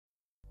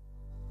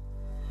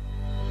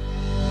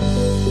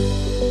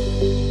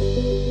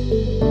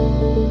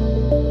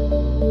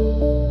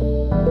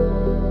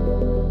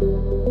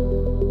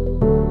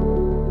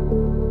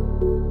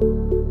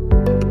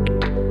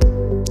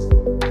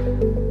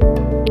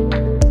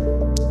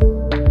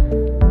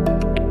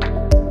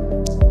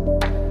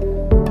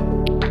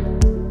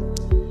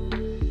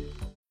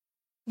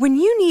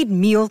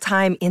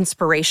mealtime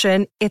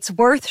inspiration, it's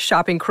worth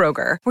shopping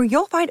Kroger, where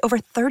you'll find over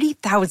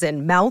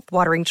 30,000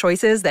 mouth-watering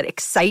choices that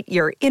excite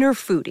your inner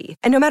foodie.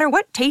 And no matter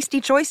what tasty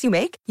choice you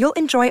make, you'll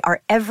enjoy our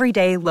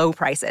everyday low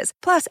prices,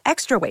 plus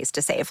extra ways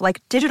to save,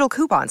 like digital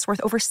coupons worth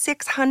over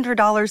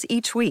 $600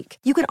 each week.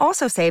 You can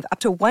also save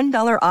up to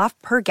 $1 off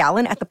per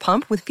gallon at the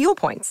pump with fuel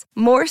points.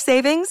 More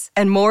savings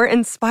and more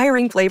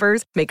inspiring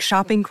flavors make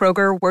shopping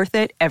Kroger worth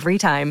it every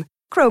time.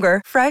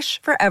 Kroger,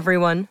 fresh for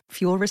everyone.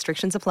 Fuel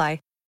restrictions apply.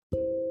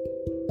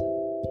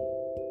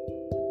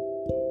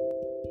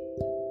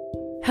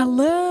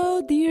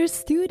 Hello, dear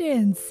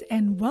students,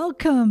 and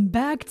welcome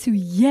back to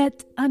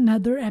yet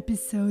another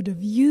episode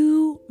of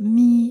You,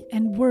 Me,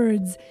 and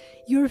Words,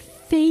 your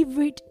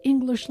favorite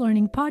English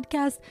learning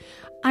podcast.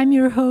 I'm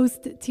your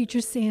host,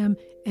 Teacher Sam,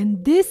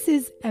 and this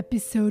is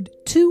episode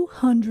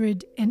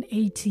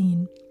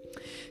 218.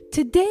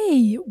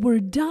 Today, we're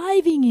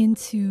diving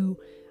into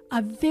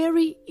a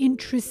very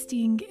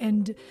interesting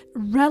and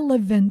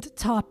relevant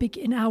topic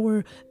in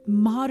our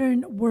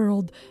modern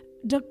world,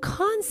 the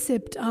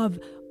concept of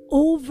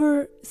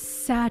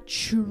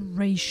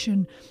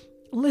oversaturation.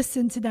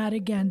 Listen to that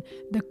again.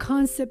 The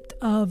concept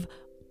of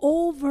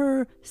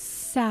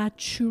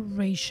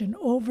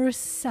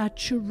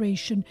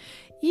oversaturation.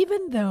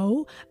 Even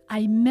though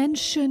I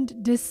mentioned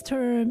this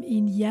term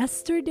in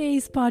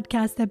yesterday's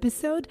podcast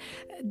episode,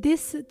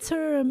 this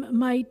term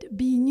might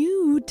be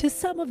new to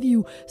some of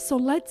you. So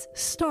let's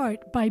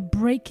start by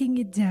breaking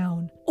it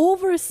down.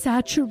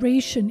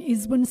 Oversaturation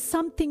is when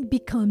something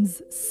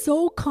becomes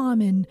so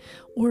common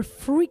or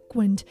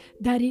frequent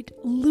that it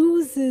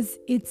loses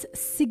its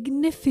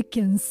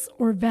significance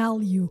or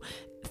value.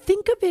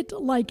 Think of it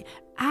like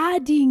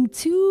adding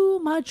too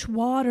much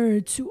water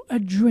to a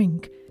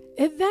drink.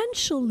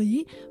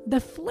 Eventually, the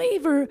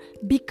flavor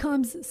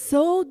becomes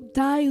so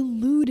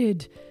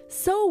diluted,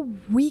 so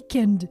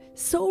weakened,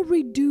 so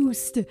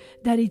reduced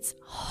that it's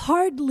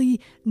hardly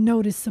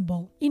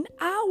noticeable. In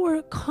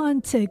our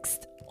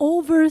context,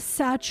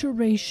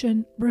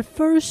 oversaturation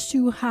refers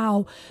to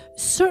how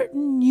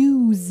certain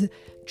news,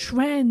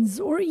 trends,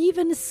 or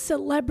even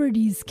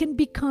celebrities can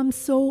become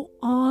so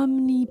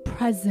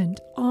omnipresent.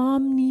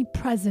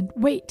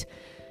 Wait.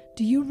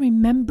 Do you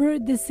remember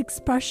this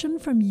expression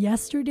from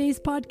yesterday's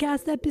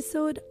podcast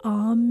episode?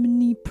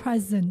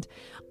 Omnipresent.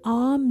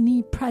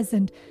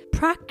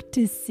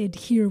 Practice it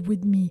here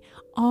with me.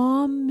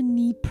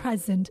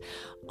 Omnipresent.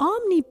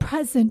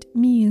 Omnipresent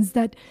means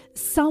that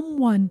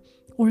someone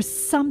or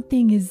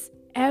something is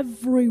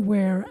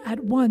everywhere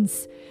at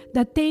once,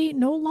 that they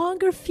no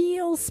longer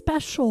feel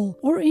special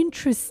or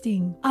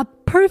interesting. A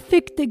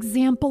perfect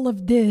example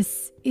of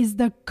this is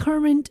the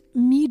current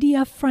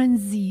media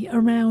frenzy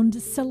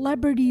around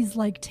celebrities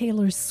like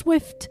Taylor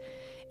Swift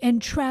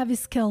and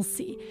Travis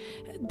Kelce.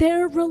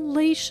 Their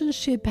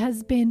relationship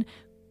has been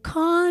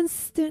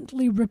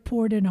constantly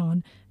reported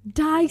on,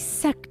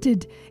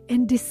 dissected,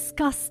 and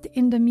discussed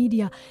in the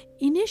media.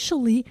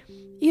 Initially,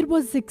 it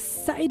was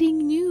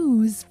exciting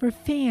news for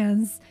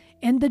fans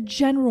and the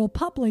general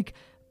public,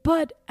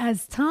 but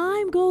as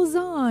time goes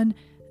on,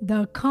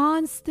 the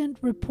constant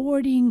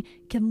reporting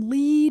can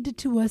lead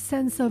to a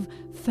sense of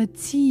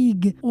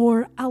fatigue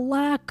or a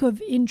lack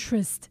of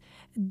interest.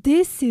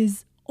 This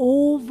is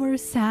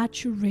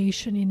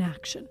oversaturation in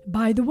action.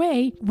 By the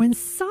way, when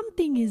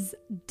something is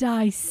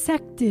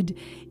dissected,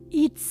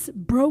 it's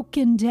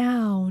broken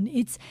down,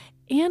 it's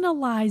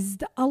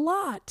analyzed a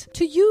lot.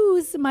 To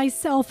use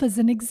myself as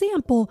an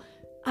example,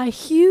 a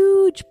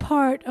huge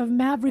part of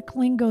Maverick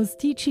Lingo's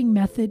teaching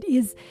method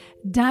is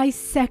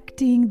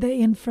dissecting the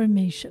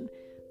information,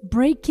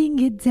 breaking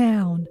it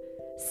down,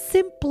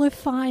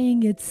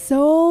 simplifying it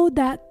so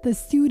that the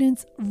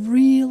students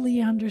really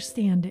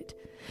understand it.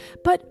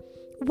 But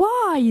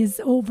why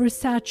is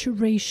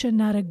oversaturation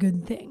not a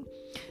good thing?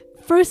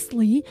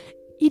 Firstly,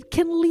 it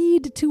can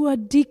lead to a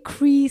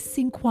decrease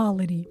in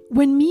quality.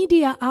 When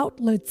media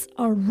outlets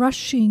are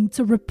rushing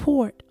to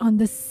report on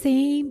the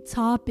same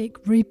topic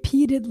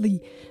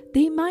repeatedly,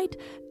 they might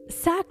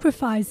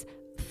sacrifice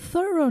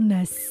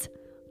thoroughness.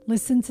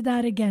 Listen to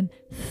that again.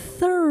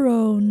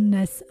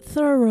 Thoroughness.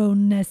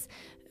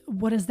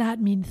 What does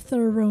that mean?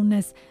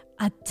 Thoroughness.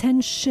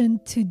 Attention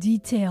to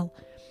detail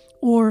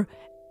or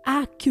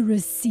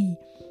accuracy.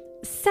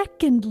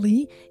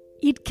 Secondly,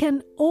 it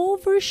can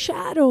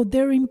overshadow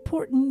their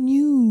important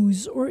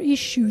news or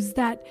issues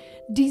that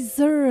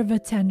deserve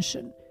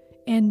attention.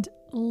 And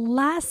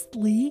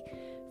lastly,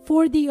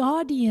 for the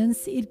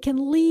audience, it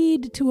can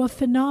lead to a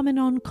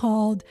phenomenon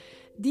called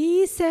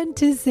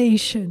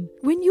desensitization.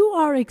 When you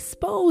are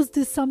exposed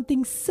to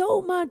something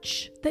so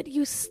much that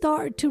you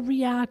start to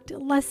react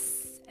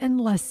less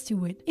and less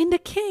to it. In the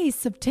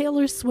case of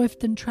Taylor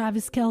Swift and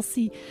Travis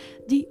Kelce,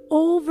 the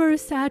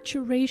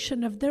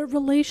oversaturation of their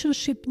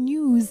relationship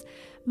news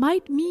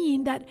might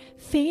mean that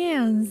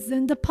fans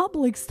and the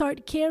public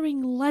start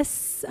caring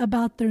less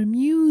about their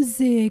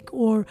music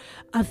or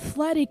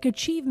athletic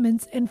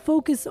achievements and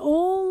focus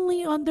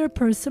only on their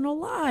personal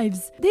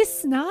lives.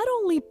 This not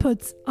only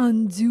puts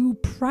undue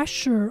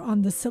pressure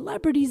on the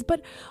celebrities,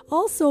 but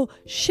also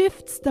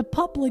shifts the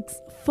public's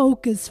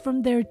focus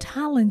from their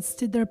talents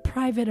to their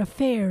private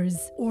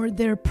affairs or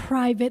their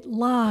private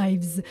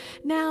lives.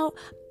 Now,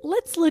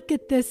 let's look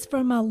at this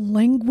from a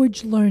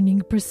language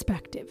learning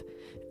perspective.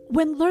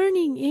 When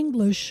learning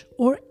English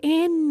or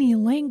any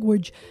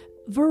language,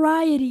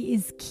 variety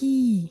is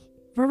key.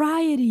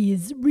 Variety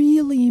is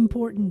really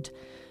important.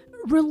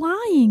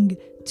 Relying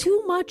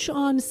too much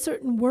on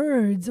certain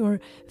words or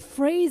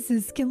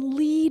phrases can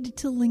lead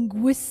to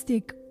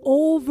linguistic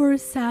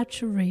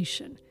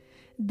oversaturation.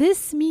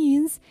 This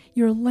means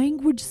your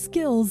language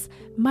skills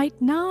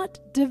might not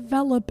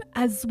develop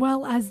as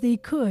well as they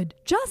could.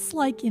 Just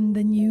like in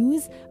the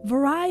news,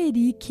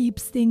 variety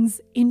keeps things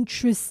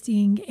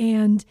interesting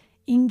and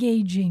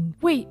engaging.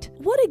 Wait,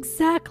 what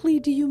exactly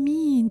do you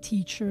mean,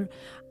 teacher?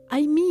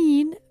 I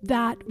mean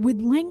that with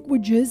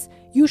languages,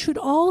 you should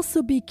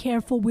also be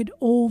careful with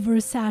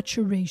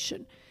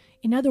oversaturation.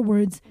 In other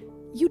words,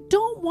 you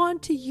don't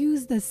want to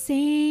use the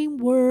same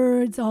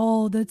words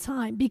all the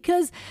time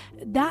because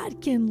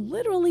that can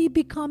literally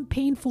become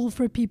painful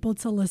for people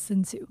to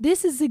listen to.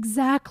 This is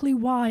exactly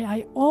why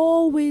I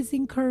always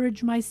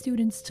encourage my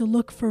students to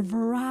look for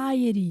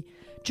variety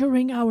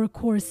during our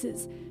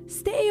courses.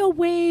 Stay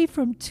away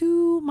from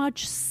too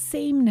much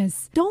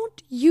sameness.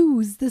 Don't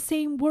use the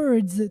same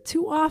words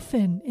too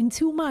often and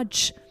too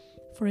much.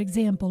 For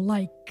example,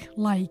 like.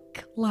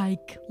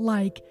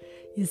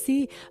 You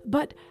see?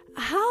 But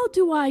how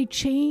do I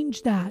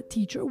change that,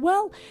 teacher?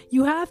 Well,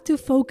 you have to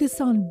focus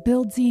on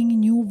building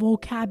new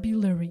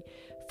vocabulary,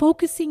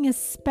 focusing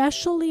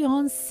especially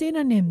on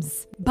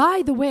synonyms.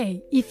 By the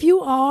way, if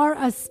you are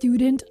a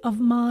student of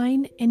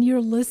mine and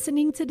you're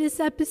listening to this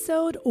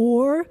episode,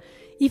 or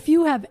if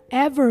you have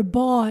ever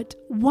bought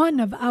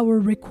one of our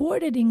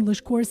recorded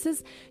English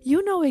courses,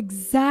 you know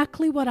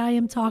exactly what I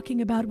am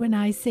talking about when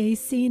I say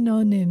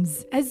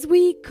synonyms. As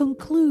we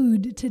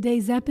conclude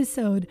today's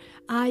episode,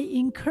 I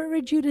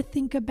encourage you to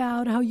think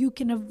about how you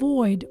can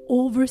avoid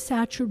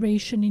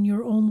oversaturation in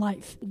your own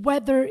life,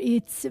 whether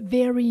it's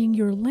varying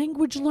your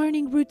language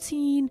learning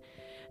routine,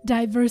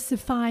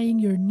 diversifying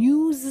your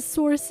news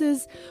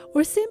sources,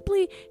 or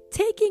simply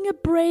taking a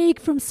break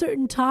from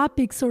certain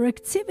topics or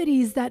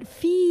activities that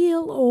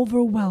feel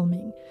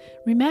overwhelming.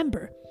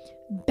 Remember,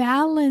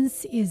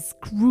 balance is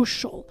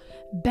crucial.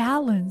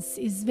 Balance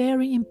is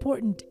very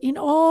important in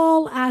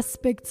all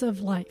aspects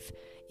of life,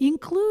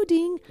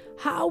 including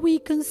how we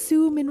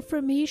consume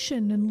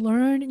information and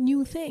learn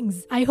new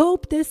things. I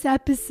hope this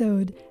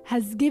episode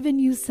has given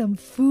you some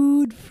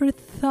food for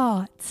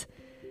thought.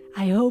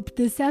 I hope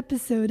this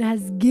episode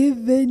has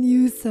given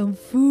you some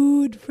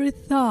food for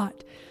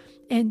thought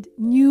and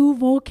new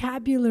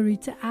vocabulary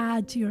to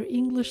add to your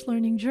English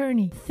learning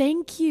journey.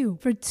 Thank you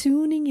for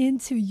tuning in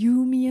to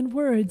You, Me, and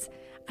Words.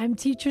 I'm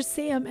Teacher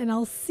Sam, and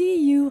I'll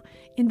see you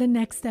in the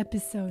next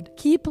episode.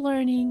 Keep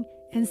learning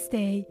and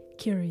stay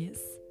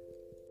curious.